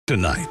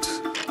Tonight,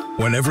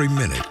 when every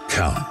minute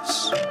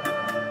counts.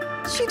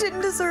 She didn't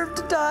deserve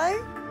to die.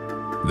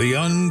 The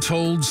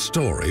untold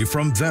story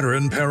from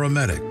veteran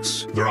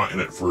paramedics. They're not in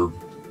it for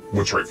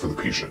what's right for the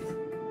patient.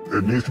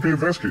 It needs to be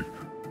investigated.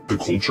 The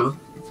culture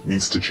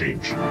needs to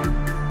change.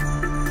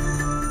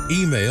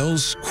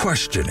 Emails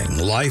questioning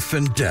life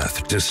and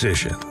death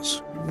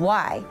decisions.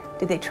 Why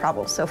did they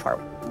travel so far?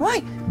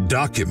 Why?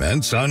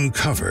 Documents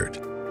uncovered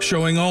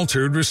showing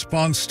altered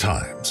response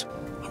times.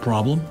 A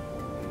problem?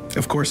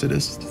 Of course it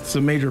is. It's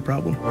a major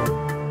problem.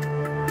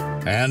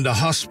 And a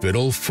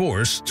hospital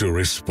forced to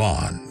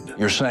respond.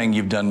 You're saying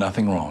you've done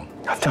nothing wrong?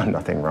 I've done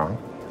nothing wrong.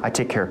 I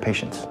take care of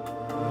patients.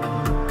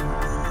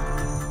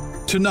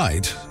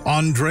 Tonight,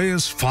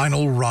 Aundrea's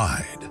final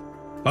ride.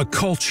 A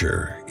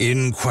culture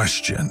in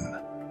question.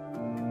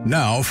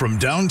 Now from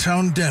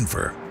downtown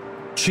Denver,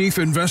 Chief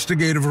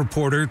Investigative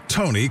Reporter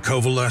Tony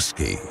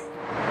Kovaleski.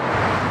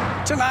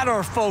 Tonight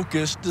our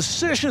focus,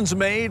 decisions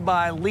made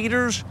by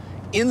leaders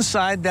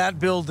inside that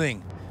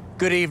building.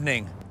 Good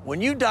evening. When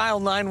you dial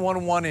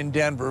 911 in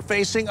Denver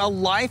facing a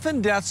life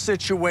and death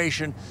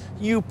situation,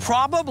 you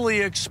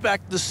probably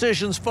expect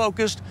decisions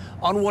focused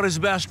on what is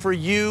best for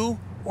you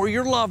or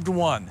your loved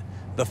one.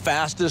 The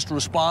fastest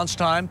response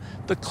time,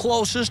 the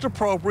closest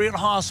appropriate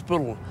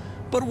hospital.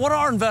 But what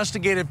our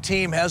investigative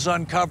team has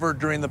uncovered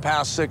during the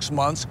past 6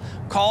 months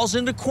calls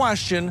into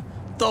question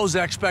those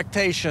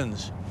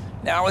expectations.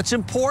 Now, it's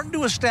important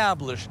to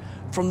establish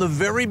from the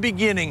very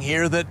beginning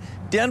here that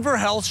Denver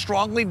Health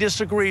strongly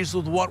disagrees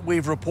with what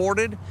we've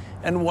reported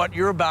and what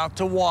you're about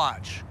to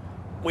watch.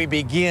 We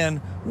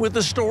begin with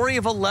the story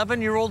of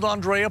 11-year-old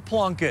Aundrea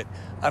Plunkett,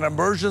 an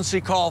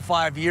emergency call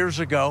 5 years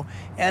ago,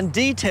 and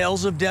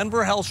details of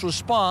Denver Health's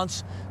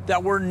response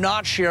that were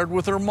not shared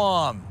with her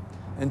mom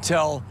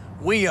until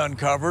we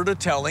uncovered a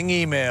telling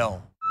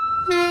email.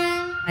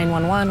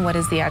 911, what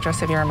is the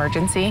address of your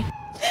emergency?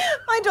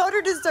 My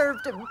daughter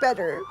deserved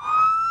better.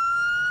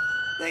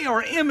 They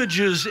are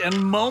images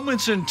and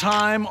moments in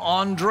time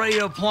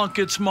Aundrea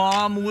Plunkett's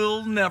mom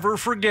will never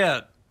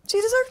forget.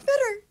 She deserved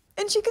better,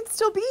 and she could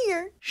still be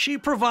here. She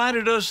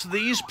provided us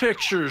these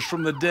pictures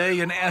from the day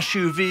an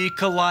SUV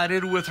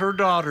collided with her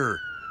daughter.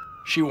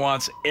 She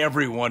wants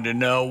everyone to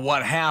know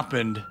what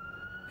happened,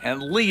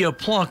 and Leah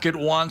Plunkett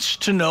wants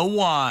to know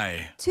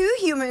why. 2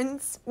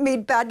 humans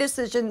made bad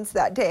decisions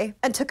that day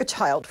and took a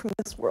child from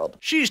this world.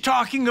 She's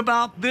talking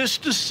about this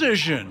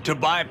decision to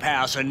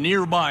bypass a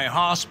nearby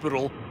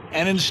hospital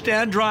and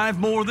instead drive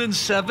more than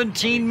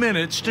 17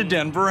 minutes to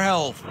Denver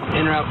Health.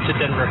 En route to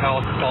Denver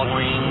Health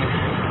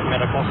following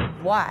medical.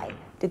 Why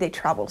did they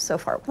travel so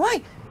far?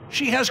 Why?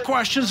 She has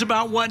questions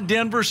about what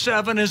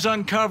Denver7 has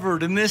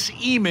uncovered in this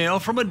email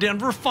from a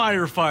Denver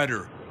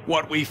firefighter,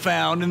 what we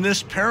found in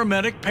this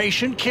paramedic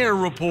patient care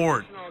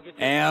report,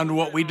 and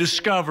what we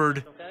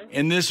discovered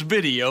in this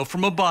video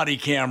from a body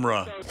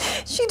camera.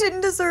 She didn't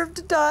deserve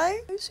to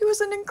die. She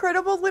was an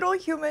incredible little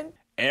human.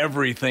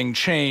 Everything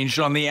changed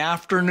on the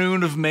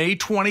afternoon of May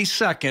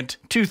 22nd,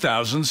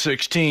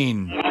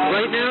 2016.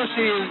 Right now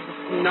she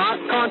is not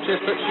conscious,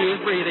 but she is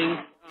breathing.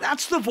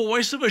 That's the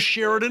voice of a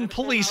Sheridan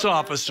police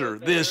officer.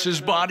 This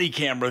is body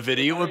camera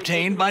video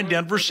obtained by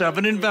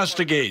Denver7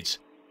 Investigates.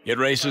 It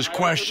raises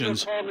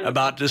questions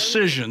about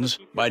decisions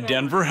by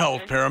Denver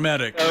Health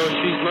Paramedics. So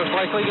she's most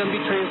likely going to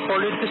be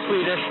transported to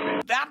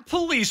Swedish. That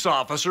police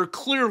officer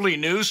clearly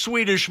knew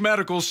Swedish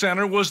Medical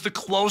Center was the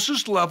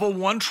closest level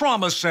 1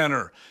 trauma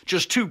center,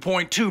 just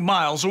 2.2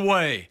 miles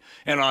away.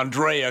 And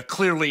Aundrea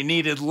clearly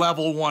needed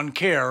level 1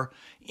 care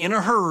in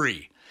a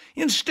hurry.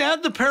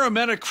 Instead, the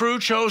paramedic crew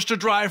chose to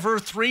drive her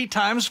 3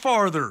 times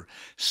farther,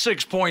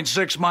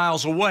 6.6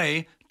 miles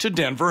away, to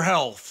Denver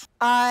Health.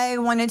 I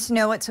wanted to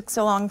know what took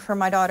so long for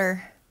my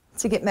daughter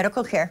to get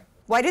medical care.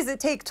 Why does it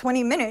take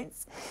 20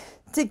 minutes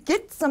to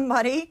get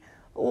somebody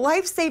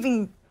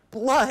life-saving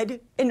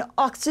blood and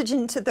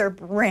oxygen to their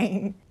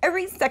brain?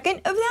 Every second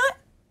of that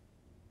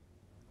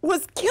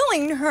was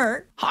killing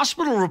her.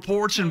 Hospital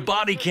reports and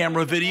body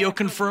camera video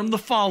confirm the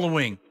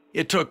following.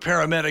 It took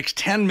paramedics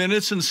 10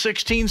 minutes and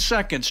 16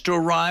 seconds to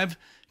arrive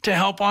to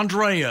help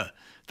Aundrea.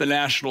 The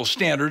national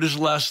standard is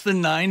less than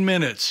 9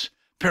 minutes.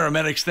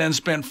 Paramedics then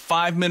spent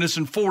 5 minutes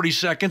and 40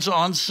 seconds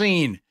on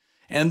scene.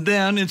 And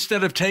then,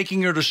 instead of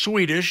taking her to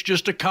Swedish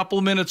just a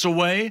couple minutes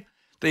away,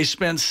 they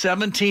spent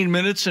 17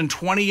 minutes and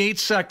 28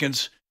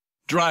 seconds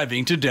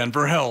driving to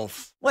Denver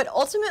Health. What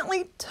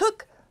ultimately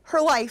took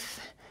her life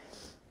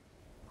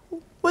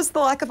was the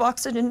lack of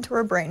oxygen to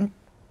her brain.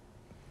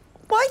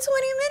 Why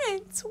 20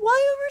 minutes?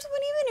 Why over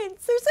 20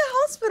 minutes? There's a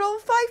hospital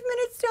 5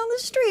 minutes down the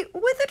street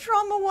with a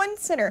Trauma 1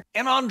 center.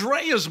 And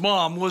Aundrea's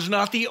mom was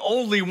not the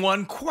only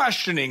one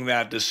questioning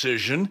that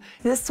decision.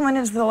 This one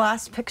is the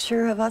last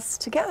picture of us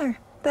together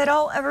that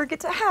I'll ever get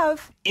to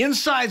have.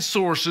 Inside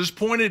sources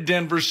pointed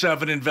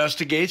Denver7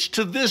 Investigates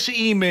to this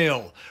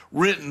email,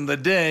 written the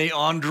day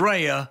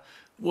Aundrea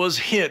was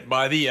hit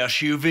by the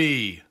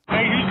SUV.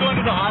 Hey, who's going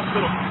to the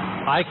hospital?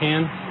 I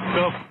can.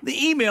 Go.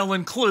 The email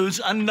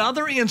includes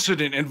another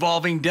incident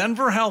involving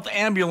Denver Health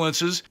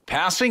ambulances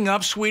passing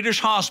up Swedish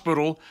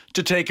Hospital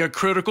to take a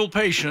critical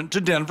patient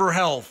to Denver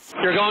Health.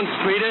 You're going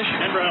Swedish?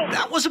 Denver Health.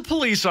 That was a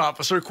police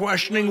officer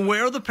questioning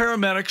where the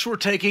paramedics were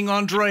taking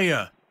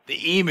Aundrea.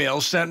 The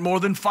email sent more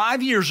than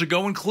 5 years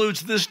ago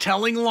includes this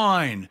telling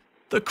line.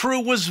 The crew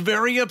was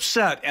very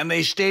upset, and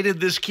they stated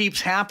this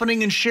keeps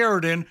happening in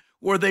Sheridan,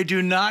 where they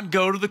do not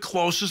go to the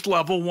closest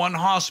level 1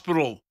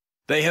 hospital.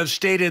 They have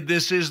stated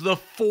this is the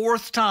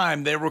 4th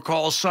time they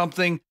recall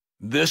something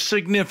this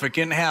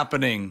significant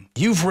happening.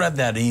 You've read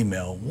that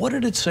email. What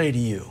did it say to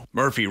you?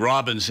 Murphy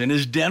Robinson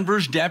is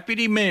Denver's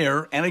deputy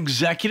mayor and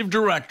executive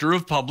director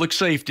of public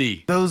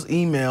safety. Those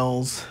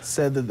emails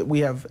said that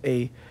we have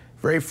a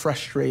very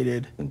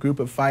frustrated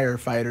group of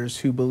firefighters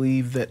who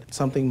believe that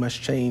something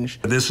must change.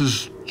 This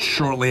is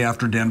shortly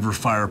after Denver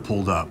Fire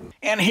pulled up.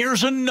 And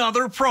here's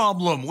another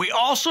problem. We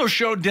also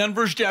showed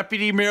Denver's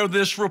deputy mayor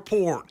this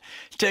report.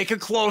 Take a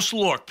close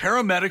look.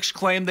 Paramedics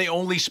claim they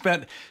only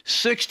spent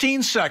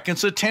 16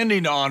 seconds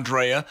attending to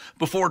Aundrea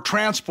before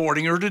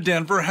transporting her to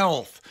Denver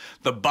Health.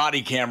 The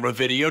body camera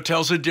video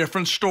tells a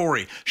different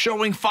story,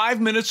 showing 5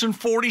 minutes and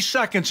 40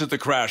 seconds at the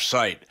crash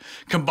site.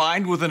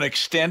 Combined with an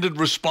extended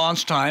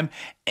response time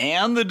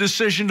and the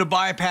decision to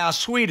bypass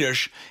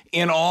Swedish,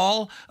 in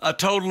all, a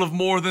total of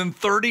more than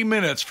 30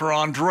 minutes for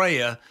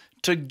Aundrea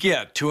to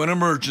get to an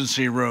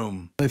emergency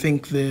room. I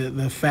think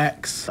the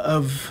facts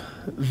of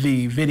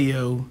the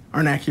video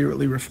aren't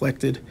accurately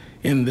reflected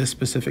in this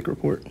specific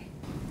report.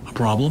 A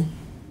problem?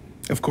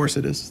 Of course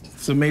it is.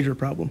 It's a major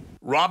problem.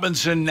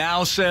 Robinson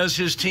now says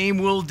his team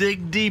will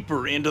dig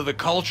deeper into the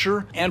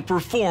culture and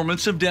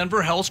performance of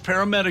Denver Health's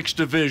Paramedics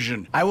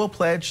Division. I will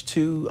pledge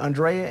to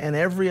Aundrea and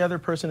every other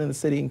person in the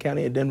city and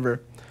county of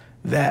Denver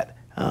that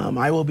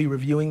I will be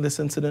reviewing this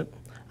incident.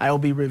 I will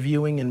be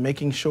reviewing and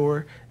making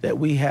sure that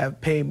we have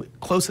paid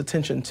close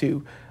attention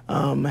to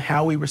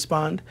how we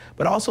respond,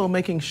 but also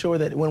making sure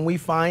that when we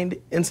find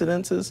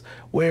incidences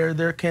where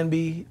there can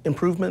be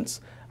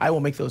improvements, I will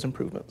make those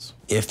improvements.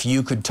 If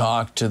you could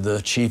talk to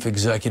the chief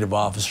executive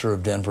officer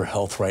of Denver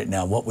Health right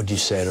now, what would you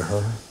say to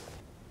her?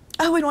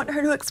 I would want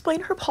her to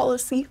explain her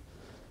policy.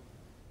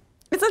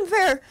 It's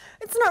unfair.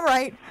 It's not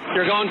right.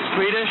 You're going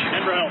Swedish?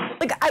 Denver Health.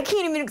 Like, I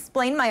can't even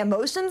explain my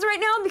emotions right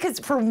now because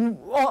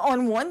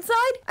on one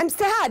side, I'm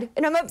sad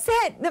and I'm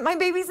upset that my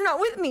baby's not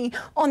with me.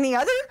 On the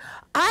other,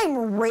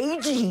 I'm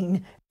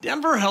raging.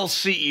 Denver Health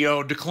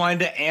CEO declined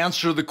to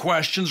answer the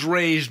questions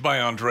raised by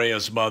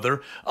Aundrea's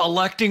mother,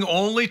 electing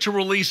only to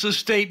release a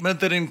statement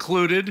that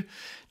included,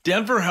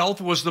 Denver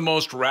Health was the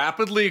most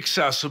rapidly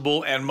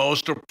accessible and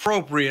most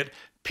appropriate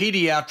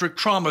pediatric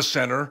trauma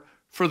center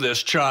for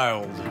this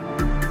child.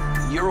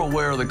 You're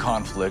aware of the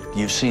conflict.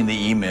 You've seen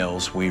the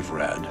emails we've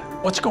read.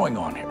 What's going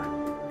on here?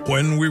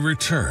 When we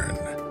return,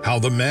 how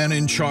the man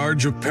in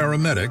charge of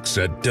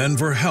paramedics at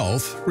Denver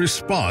Health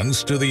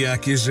responds to the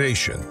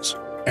accusations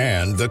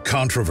and the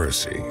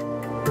controversy.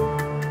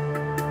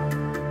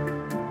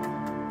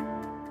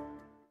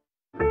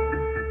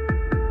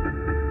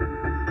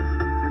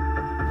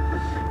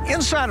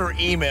 Insider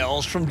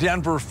emails from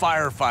Denver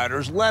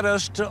firefighters led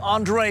us to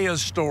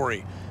Aundrea's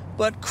story.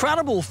 But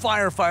credible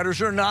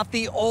firefighters are not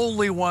the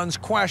only ones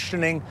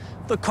questioning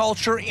the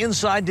culture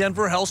inside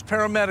Denver Health's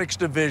Paramedics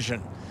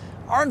Division.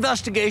 Our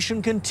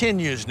investigation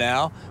continues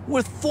now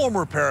with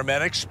former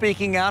paramedics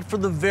speaking out for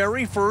the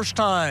very first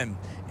time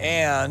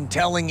and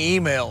telling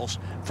emails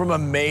from a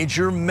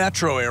major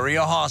metro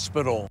area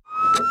hospital.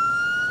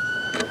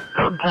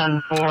 Code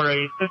 10 for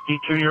a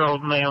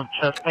 52-year-old male,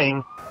 chest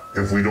pain.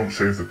 If we don't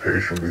save the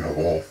patient, we have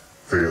all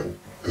failed.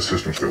 The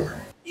system's failing.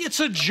 It's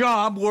a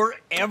job where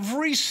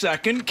every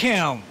second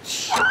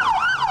counts.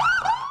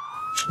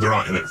 They're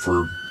not in it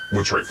for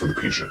what's right for the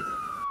patient.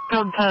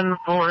 Code 10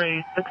 for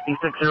a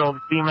 66-year-old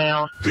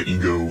female. The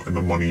ego and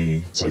the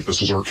money. It's like,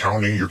 this is our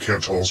county. You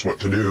can't tell us what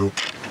to do.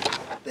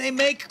 They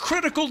make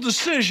critical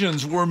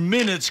decisions where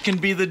minutes can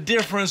be the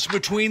difference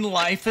between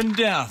life and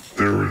death.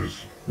 There is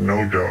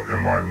no doubt in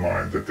my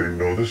mind that they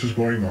know this is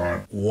going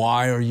on.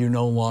 Why are you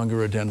no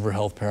longer a Denver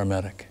Health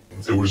paramedic?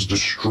 It was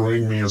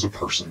destroying me as a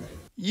person.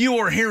 You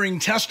are hearing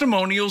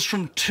testimonials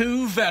from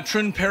 2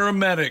 veteran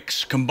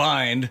paramedics,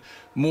 combined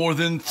more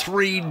than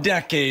 3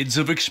 decades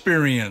of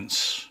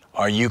experience.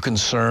 Are you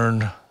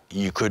concerned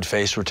you could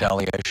face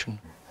retaliation?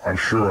 I'm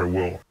sure I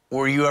will.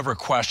 Were you ever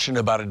questioned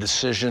about a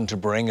decision to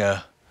bring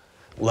a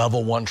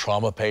level 1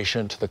 trauma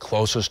patient to the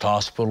closest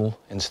hospital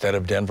instead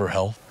of Denver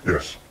Health?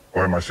 Yes,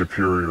 by my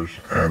superiors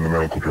and the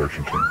medical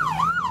direction team.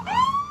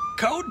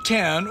 Code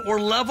 10 or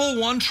level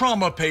 1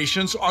 trauma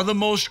patients are the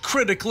most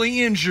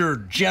critically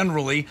injured.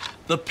 Generally,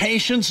 the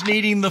patients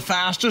needing the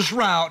fastest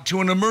route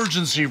to an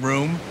emergency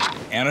room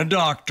and a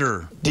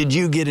doctor. Did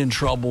you get in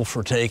trouble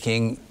for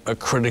taking a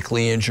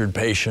critically injured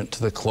patient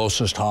to the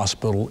closest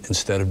hospital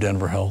instead of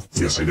Denver Health?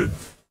 Yes, I did.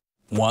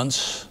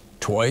 Once?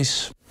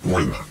 Twice?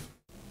 More than that.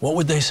 What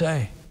would they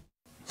say?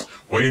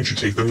 Why didn't you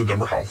take them to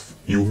Denver Health?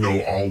 You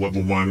know all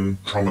level 1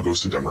 trauma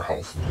goes to Denver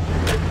Health.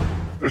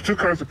 There's 2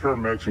 kinds of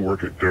paramedics who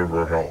work at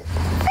Denver Health.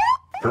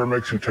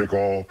 Paramedics who take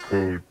all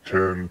Code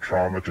 10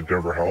 trauma to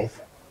Denver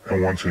Health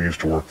and ones who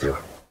used to work there.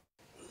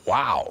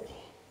 Wow.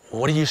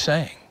 What are you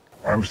saying?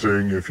 I'm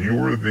saying if you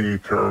were the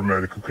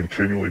paramedic who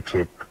continually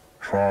took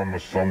trauma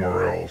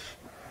somewhere else,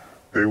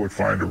 they would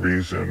find a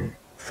reason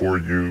for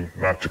you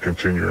not to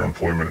continue your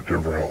employment at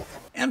Denver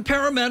Health. And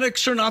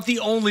paramedics are not the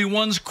only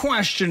ones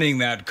questioning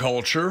that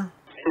culture.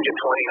 Engine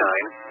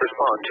 29,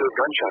 respond to a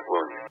gunshot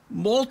wound.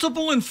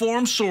 Multiple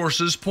informed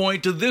sources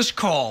point to this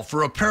call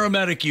for a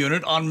paramedic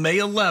unit on May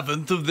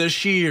 11th of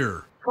this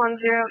year. 10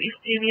 East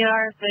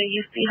DVR, the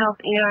UC Health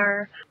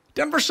ER.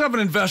 Denver7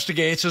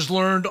 Investigates has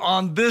learned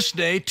on this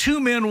day 2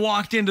 men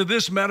walked into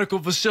this medical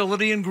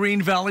facility in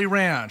Green Valley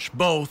Ranch.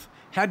 Both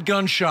had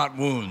gunshot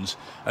wounds.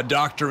 A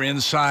doctor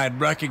inside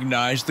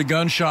recognized the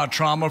gunshot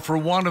trauma for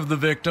one of the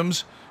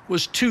victims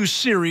was too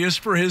serious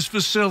for his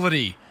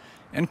facility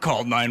and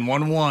called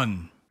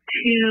 911.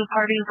 2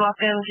 parties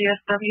walked in,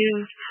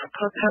 GSWs,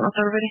 close with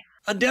everybody.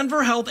 A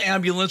Denver Health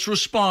ambulance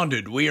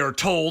responded. We are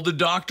told the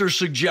doctor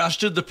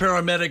suggested the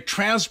paramedic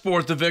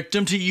transport the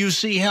victim to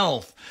UC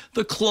Health,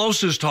 the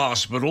closest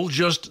hospital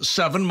just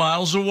 7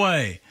 miles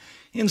away.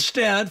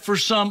 Instead, for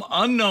some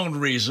unknown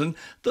reason,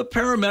 the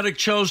paramedic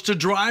chose to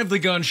drive the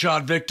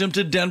gunshot victim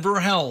to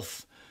Denver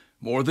Health,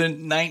 more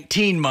than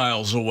 19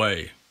 miles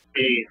away.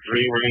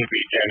 83, we're going to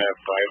be 10 at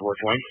 5 work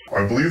line.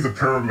 I believe the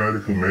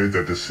paramedic who made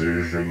that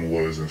decision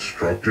was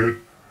instructed,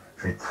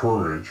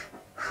 encouraged,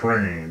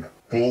 trained,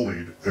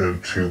 bullied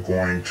into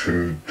going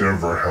to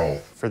Denver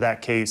Health. For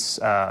that case,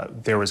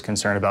 there was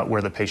concern about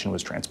where the patient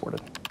was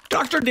transported.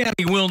 Dr. Danny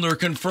Wilner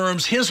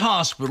confirms his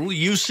hospital,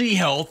 UC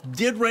Health,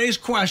 did raise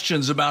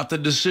questions about the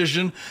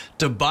decision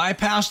to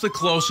bypass the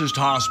closest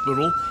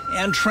hospital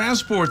and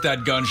transport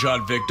that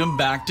gunshot victim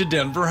back to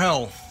Denver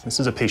Health. This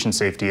is a patient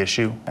safety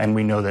issue, and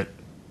we know that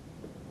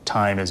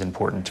time is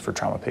important for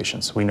trauma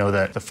patients. We know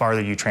that the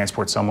farther you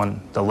transport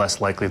someone, the less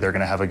likely they're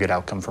going to have a good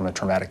outcome from a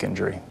traumatic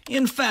injury.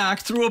 In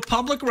fact, through a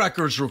public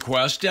records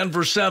request,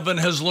 Denver7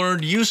 has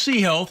learned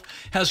UC Health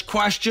has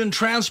questioned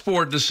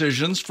transport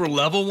decisions for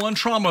level 1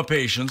 trauma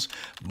patients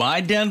by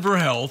Denver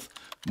Health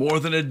more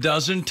than a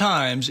dozen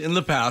times in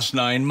the past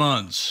 9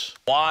 months.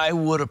 Why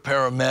would a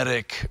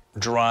paramedic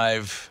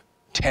drive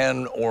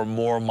 10 or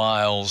more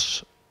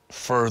miles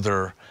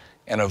further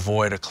and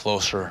avoid a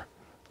closer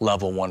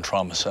level 1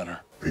 trauma center?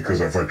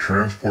 Because if I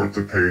transport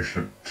the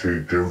patient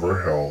to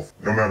Denver Health,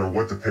 no matter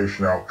what the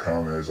patient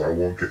outcome is, I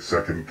won't get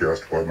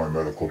second-guessed by my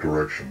medical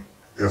direction.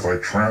 If I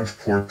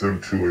transport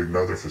them to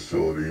another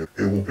facility,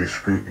 it will be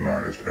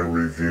scrutinized and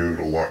reviewed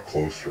a lot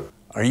closer.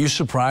 Are you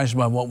surprised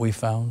by what we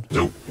found?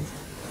 Nope,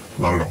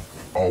 not at all.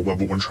 All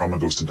level 1 trauma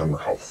goes to Denver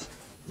Health.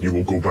 You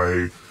will go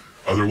by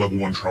other level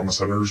 1 trauma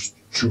centers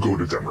to go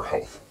to Denver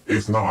Health.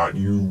 If not,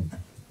 you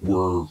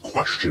were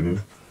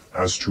questioned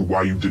as to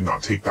why you did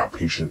not take that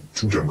patient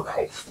to Denver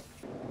Health.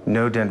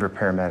 No Denver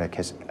paramedic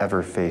has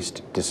ever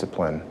faced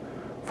discipline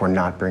for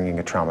not bringing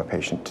a trauma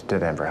patient to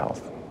Denver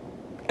Health.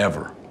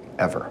 Ever?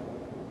 Ever.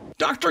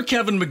 Dr.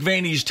 Kevin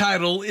McVaney's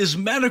title is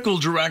Medical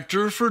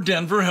Director for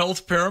Denver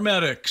Health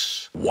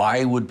Paramedics.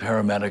 Why would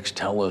paramedics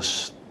tell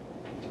us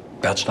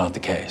that's not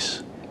the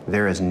case?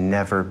 There has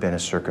never been a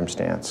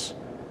circumstance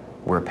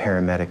where a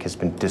paramedic has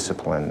been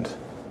disciplined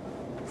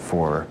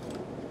for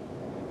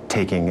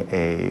taking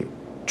a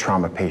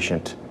trauma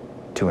patient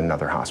to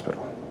another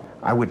hospital.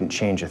 I wouldn't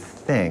change a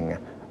thing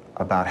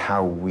about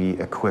how we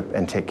equip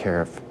and take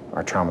care of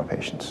our trauma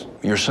patients.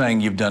 You're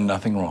saying you've done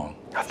nothing wrong?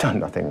 I've done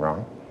nothing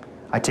wrong.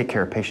 I take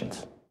care of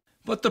patients.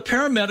 But the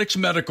paramedics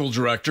medical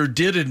director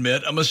did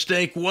admit a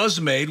mistake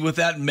was made with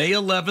that May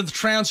 11th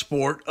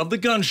transport of the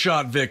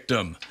gunshot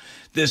victim.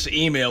 This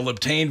email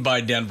obtained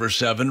by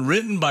Denver7,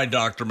 written by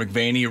Dr.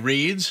 McVaney,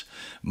 reads,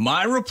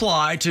 "My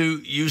reply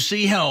to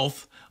UC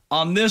Health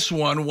on this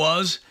one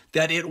was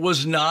that it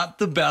was not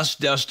the best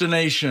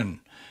destination.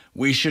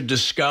 We should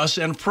discuss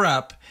and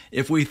prep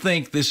if we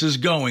think this is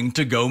going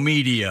to go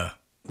media."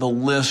 The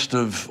list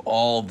of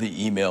all the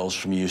emails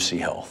from UC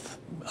Health,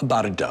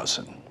 about a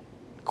dozen,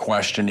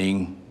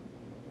 questioning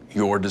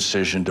your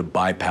decision to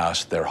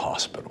bypass their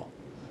hospital.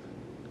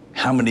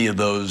 How many of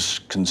those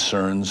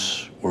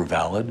concerns were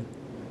valid?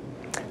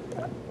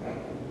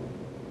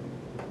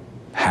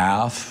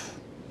 Half?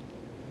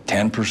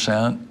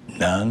 10%?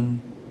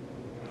 None?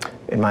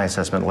 In my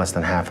assessment, less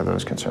than half of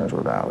those concerns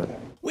were valid.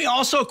 We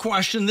also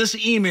question this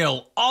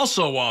email,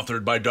 also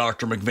authored by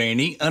Dr.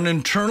 McVaney, an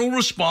internal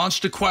response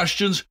to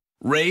questions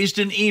raised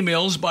in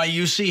emails by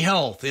UC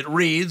Health. It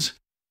reads,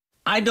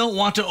 "I don't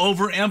want to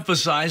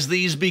overemphasize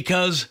these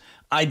because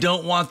I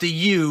don't want the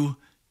U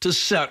to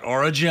set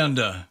our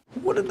agenda."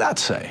 What did that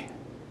say?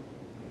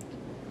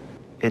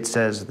 It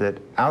says that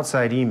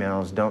outside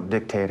emails don't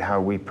dictate how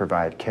we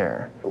provide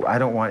care. I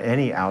don't want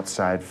any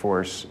outside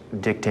force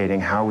dictating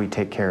how we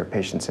take care of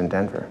patients in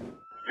Denver.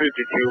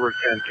 52, we're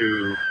 10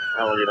 to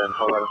Elliot and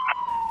Colorado.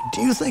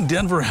 Do you think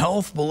Denver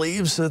Health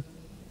believes that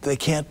they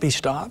can't be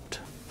stopped?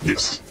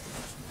 Yes,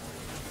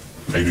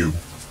 they do.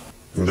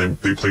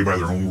 They play by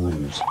their own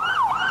rules.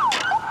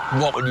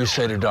 What would you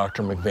say to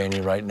Dr.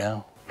 McVaney right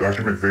now?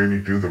 Dr.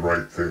 McVaney, do the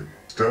right thing.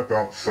 Step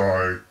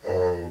outside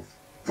of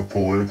the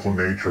political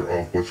nature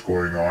of what's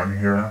going on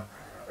here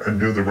and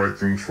do the right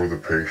things for the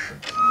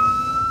patient.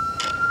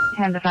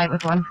 Hand the fight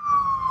with one.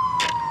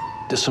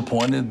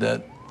 Disappointed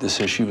that this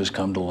issue has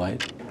come to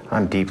light?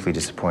 I'm deeply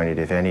disappointed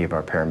if any of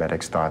our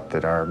paramedics thought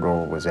that our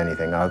goal was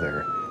anything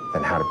other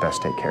than how to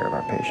best take care of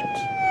our patients.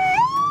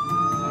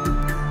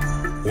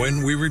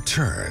 When we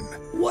return,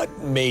 What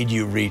made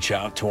you reach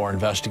out to our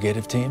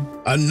investigative team?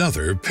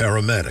 another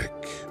paramedic.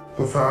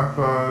 The fact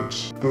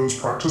that those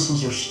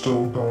practices are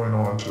still going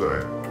on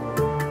today.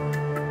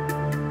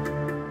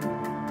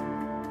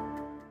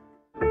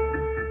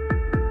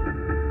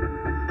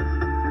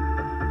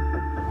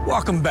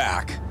 Welcome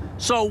back.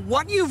 So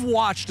what you've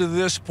watched to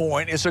this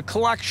point is a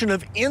collection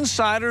of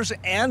insiders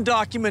and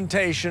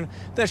documentation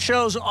that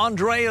shows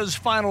Aundrea's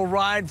final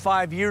ride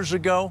 5 years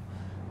ago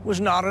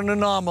was not an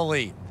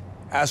anomaly.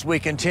 As we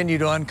continue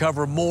to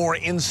uncover more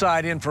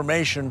inside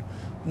information,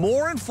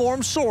 more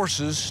informed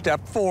sources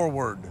step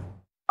forward.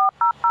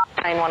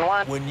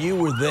 911. When you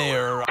were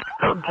there,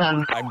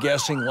 I'm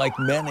guessing like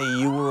many,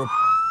 you were a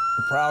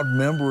proud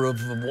member of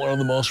one of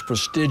the most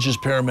prestigious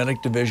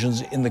paramedic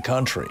divisions in the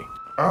country.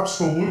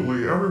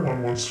 Absolutely,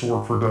 everyone wants to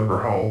work for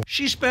Denver Health.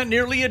 She spent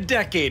nearly a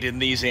decade in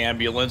these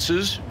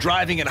ambulances,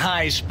 driving at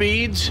high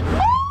speeds,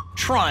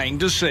 trying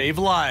to save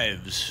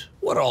lives.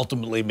 What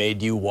ultimately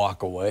made you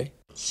walk away?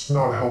 It's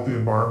not a healthy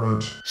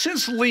environment.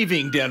 Since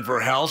leaving Denver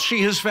Health,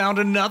 she has found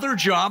another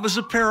job as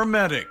a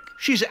paramedic.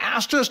 She's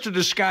asked us to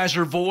disguise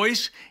her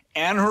voice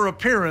and her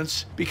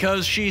appearance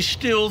because she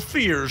still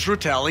fears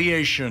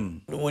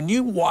retaliation. When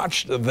you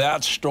watched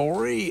that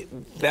story,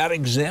 that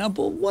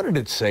example, what did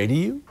it say to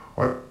you?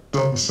 I've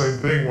done the same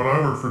thing when I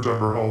worked for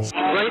Denver Health.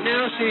 Right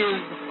now she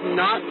is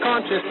not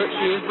conscious, but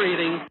she is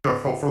breathing. I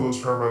felt for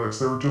those paramedics.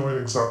 They were doing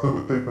exactly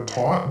what they've been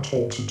taught and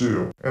told to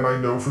do. And I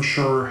know for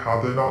sure,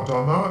 had they not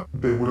done that,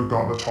 they would have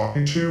gotten a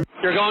talking to.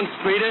 You're going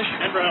Swedish?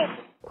 Denver Health.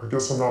 I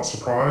guess I'm not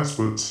surprised,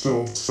 but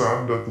still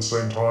saddened at the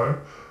same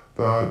time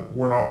that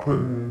we're not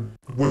putting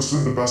what's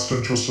in the best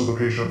interest of the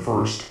patient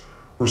first.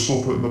 We're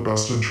still putting the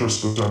best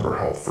interest of Denver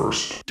Health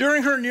first.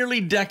 During her nearly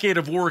decade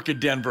of work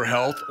at Denver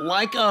Health,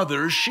 like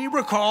others, she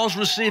recalls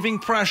receiving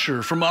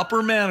pressure from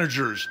upper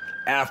managers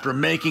after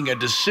making a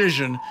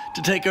decision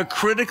to take a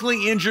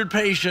critically injured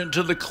patient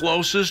to the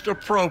closest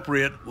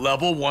appropriate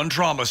Level 1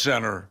 trauma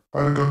center.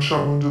 I had a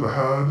gunshot wound to the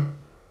head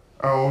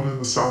out in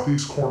the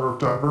southeast corner of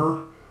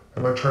Denver,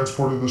 and I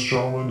transported this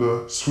gentleman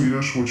to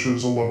Swedish, which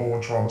is a Level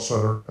 1 trauma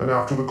center. And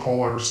after the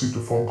call, I received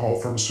a phone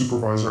call from a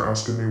supervisor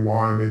asking me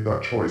why I made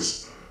that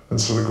choice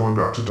instead of going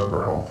back to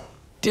Denver Health.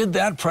 Did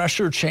that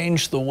pressure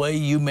change the way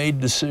you made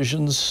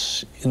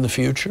decisions in the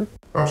future?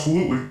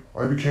 Absolutely.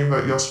 I became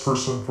that yes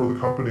person for the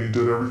company,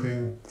 did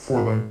everything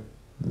for them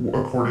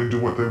according to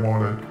what they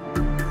wanted.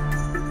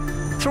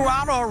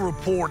 Throughout our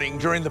reporting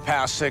during the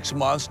past 6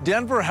 months,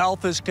 Denver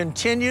Health has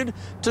continued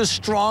to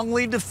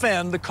strongly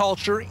defend the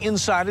culture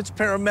inside its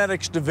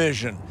paramedics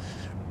division.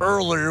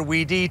 Earlier,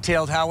 we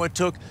detailed how it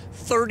took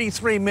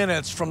 33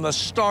 minutes from the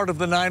start of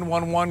the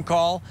 911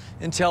 call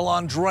until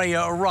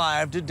Aundrea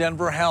arrived at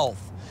Denver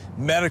Health.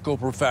 Medical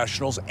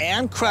professionals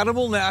and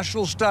credible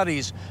national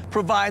studies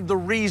provide the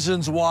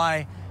reasons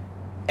why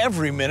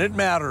every minute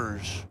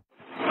matters.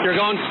 You're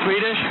going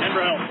Swedish?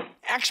 Denver Health.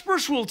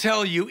 Experts will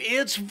tell you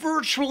it's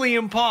virtually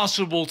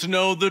impossible to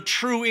know the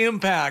true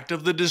impact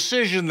of the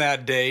decision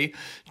that day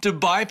to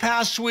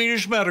bypass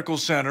Swedish Medical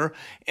Center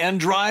and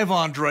drive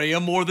Aundrea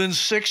more than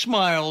 6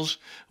 miles,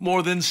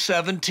 more than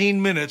 17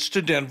 minutes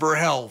to Denver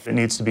Health. It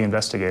needs to be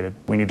investigated.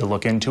 We need to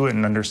look into it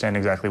and understand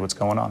exactly what's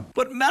going on.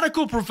 But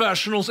medical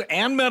professionals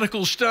and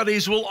medical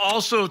studies will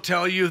also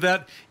tell you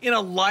that in a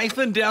life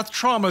and death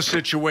trauma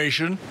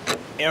situation,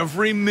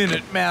 every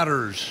minute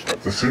matters.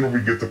 The sooner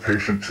we get the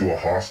patient to a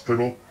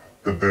hospital,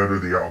 the better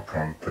the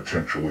outcome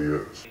potentially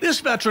is. This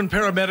veteran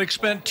paramedic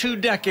spent 2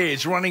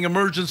 decades running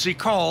emergency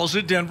calls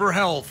at Denver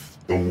Health.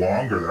 The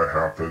longer that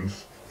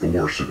happens, the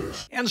worse it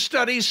is. And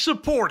studies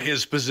support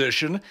his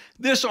position.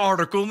 This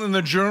article in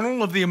the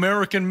Journal of the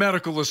American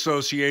Medical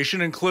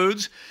Association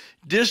includes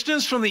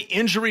distance from the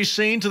injury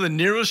scene to the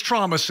nearest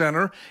trauma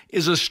center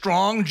is a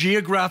strong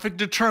geographic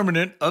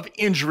determinant of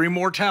injury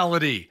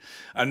mortality.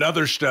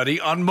 Another study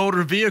on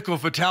motor vehicle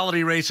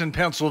fatality rates in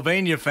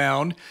Pennsylvania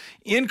found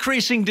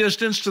increasing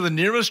distance to the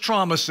nearest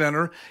trauma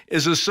center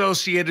is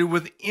associated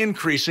with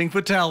increasing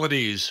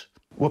fatalities.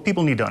 What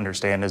people need to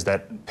understand is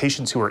that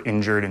patients who are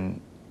injured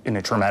in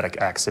a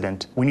traumatic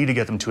accident, we need to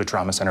get them to a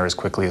trauma center as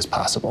quickly as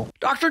possible.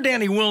 Dr.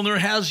 Danny Wilner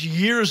has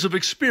years of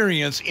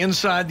experience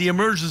inside the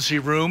emergency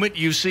room at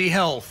UC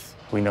Health.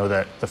 We know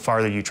that the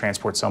farther you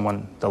transport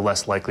someone, the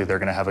less likely they're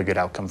going to have a good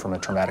outcome from a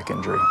traumatic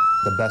injury.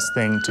 The best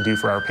thing to do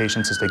for our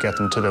patients is to get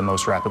them to the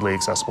most rapidly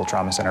accessible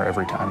trauma center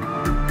every time.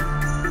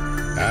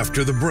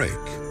 After the break,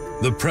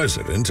 the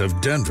president of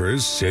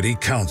Denver's City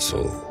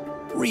Council.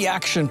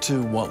 Reaction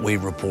to what we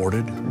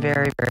reported?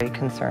 Very, very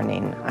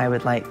concerning. I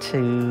would like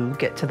to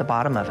get to the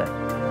bottom of it.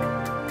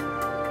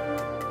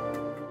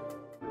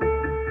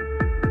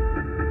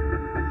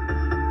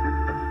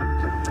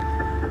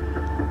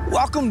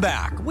 Welcome Welcome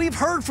back. We've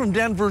heard from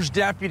Denver's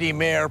deputy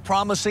mayor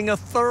promising a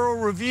thorough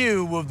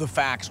review of the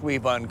facts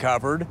we've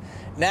uncovered.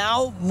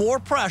 Now, more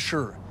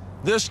pressure,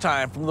 this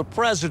time from the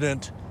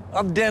president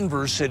of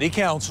Denver City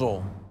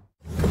Council.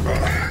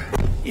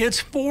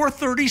 It's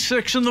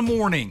 4:36 in the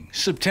morning,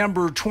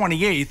 September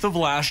 28th of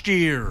last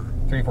year.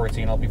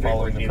 314, I'll be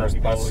following the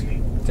first bus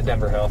to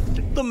Denver Health.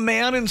 The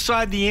man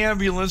inside the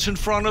ambulance in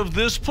front of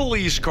this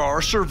police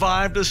car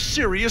survived a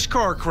serious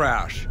car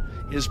crash.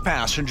 His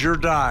passenger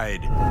died.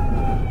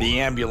 The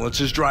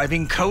ambulance is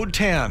driving code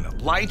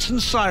 10, lights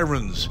and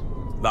sirens,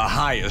 the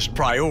highest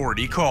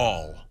priority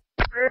call.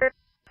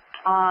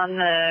 On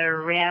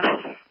the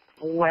ramp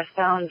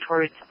westbound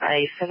towards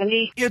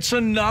I-70. It's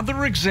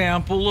another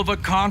example of a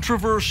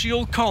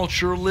controversial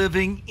culture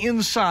living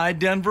inside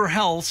Denver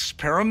Health's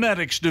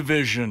Paramedics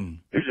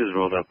Division. We just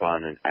rolled up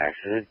on an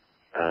accident.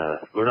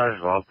 We're not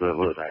involved, but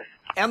we're nice.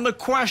 And the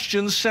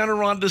questions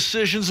center on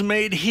decisions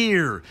made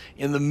here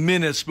in the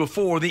minutes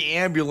before the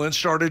ambulance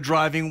started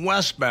driving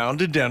westbound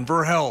to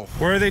Denver Health.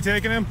 Where are they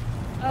taking him?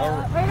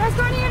 Are you guys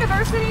going to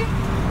University?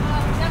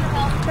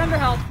 Denver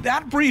Health.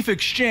 That brief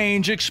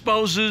exchange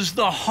exposes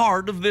the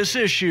heart of this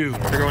issue.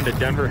 They're going to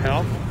Denver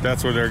Health?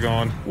 That's where they're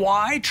going.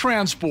 Why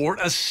transport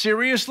a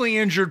seriously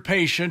injured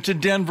patient to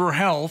Denver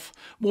Health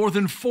more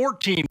than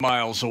 14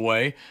 miles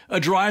away, a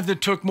drive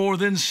that took more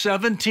than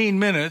 17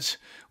 minutes,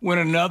 when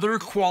another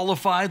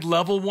qualified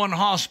level 1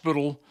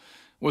 hospital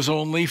was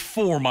only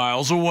 4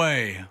 miles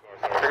away?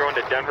 They're going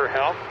to Denver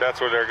Health?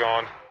 That's where they're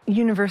going.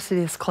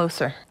 University is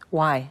closer.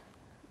 Why?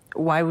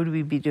 Why would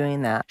we be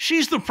doing that?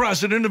 She's the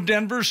president of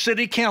Denver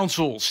City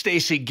Council,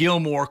 Stacy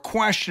Gilmore,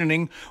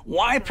 questioning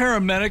why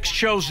paramedics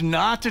chose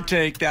not to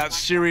take that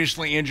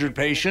seriously injured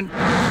patient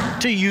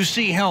to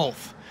UC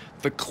Health,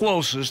 the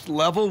closest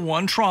level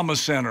 1 trauma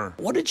center.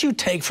 What did you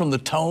take from the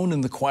tone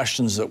and the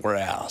questions that were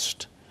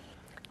asked?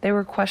 They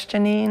were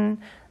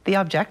questioning the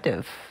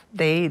objective.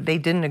 They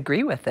didn't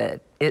agree with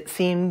it. It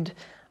seemed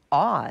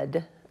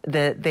odd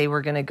that they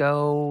were going to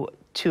go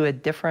to a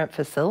different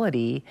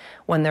facility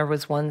when there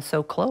was one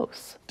so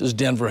close. Does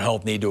Denver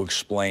Health need to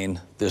explain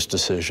this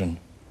decision?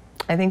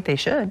 I think they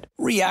should.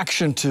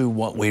 Reaction to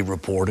what we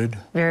reported?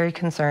 Very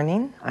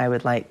concerning. I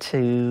would like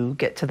to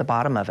get to the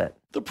bottom of it.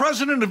 The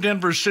president of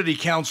Denver City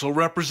Council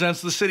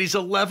represents the city's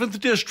 11th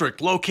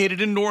district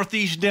located in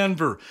northeast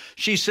Denver.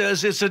 She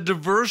says it's a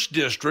diverse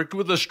district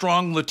with a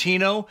strong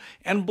Latino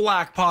and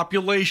Black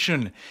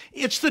population.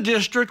 It's the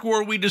district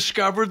where we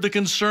discovered the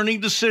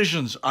concerning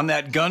decisions on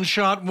that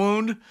gunshot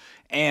wound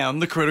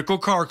and the critical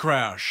car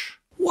crash.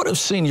 What if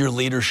senior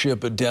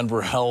leadership at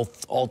Denver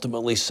Health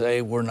ultimately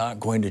say we're not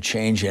going to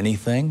change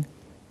anything?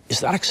 Is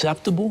that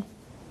acceptable?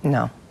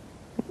 No,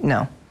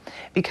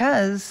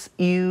 because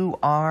you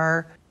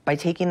are, by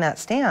taking that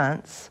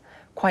stance,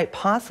 quite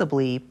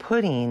possibly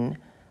putting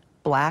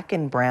Black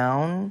and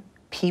brown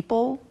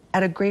people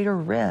at a greater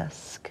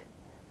risk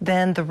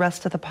than the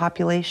rest of the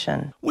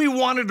population. We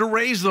wanted to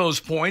raise those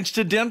points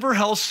to Denver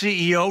Health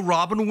CEO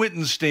Robin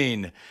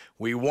Wittenstein.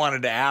 We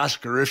wanted to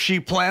ask her if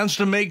she plans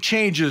to make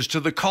changes to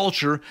the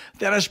culture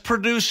that has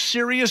produced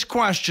serious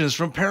questions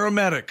from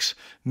paramedics,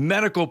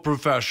 medical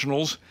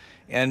professionals,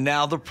 and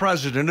now the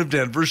president of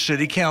Denver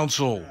City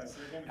Council.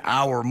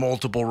 Our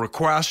multiple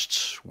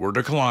requests were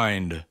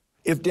declined.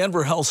 If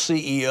Denver Health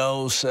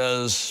CEO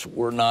says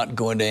we're not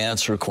going to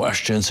answer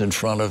questions in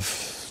front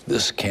of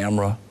this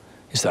camera,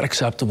 is that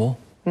acceptable?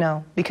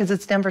 No, because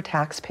it's Denver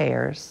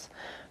taxpayers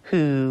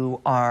who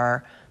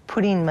are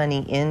putting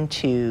money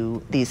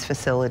into these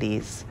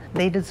facilities.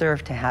 They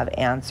deserve to have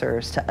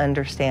answers to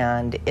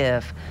understand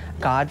if,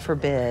 God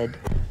forbid,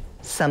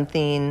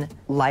 something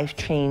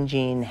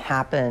life-changing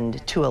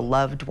happened to a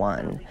loved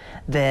one,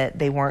 that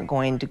they weren't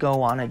going to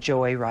go on a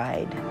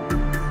joyride.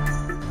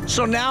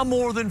 So now,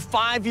 more than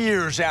 5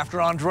 years after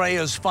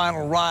Aundrea's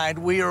final ride,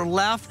 we are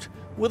left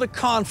with a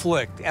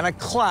conflict and a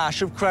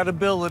clash of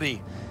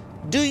credibility.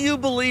 Do you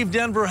believe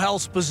Denver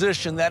Health's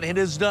position that it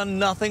has done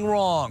nothing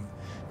wrong?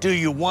 Do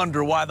you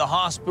wonder why the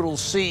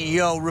hospital's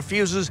CEO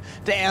refuses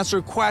to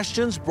answer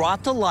questions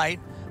brought to light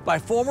by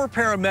former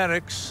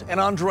paramedics and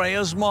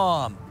Aundrea's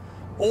mom?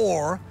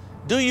 Or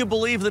do you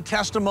believe the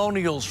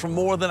testimonials from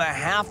more than a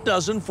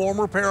half-dozen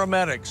former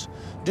paramedics?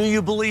 Do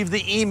you believe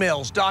the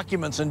emails,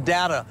 documents, and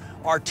data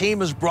our team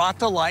has brought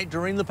to light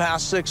during the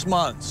past 6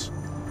 months?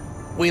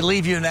 We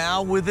leave you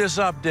now with this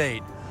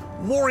update.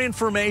 More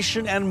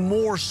information and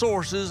more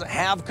sources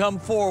have come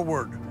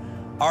forward.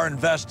 Our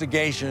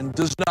investigation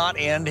does not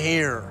end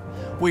here.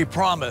 We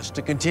promise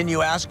to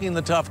continue asking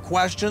the tough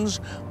questions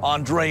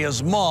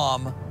Aundrea's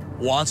mom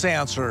wants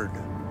answered.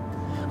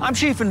 I'm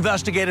Chief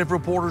Investigative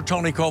Reporter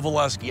Tony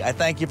Kowaleski. I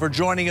thank you for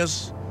joining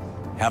us.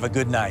 Have a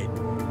good night.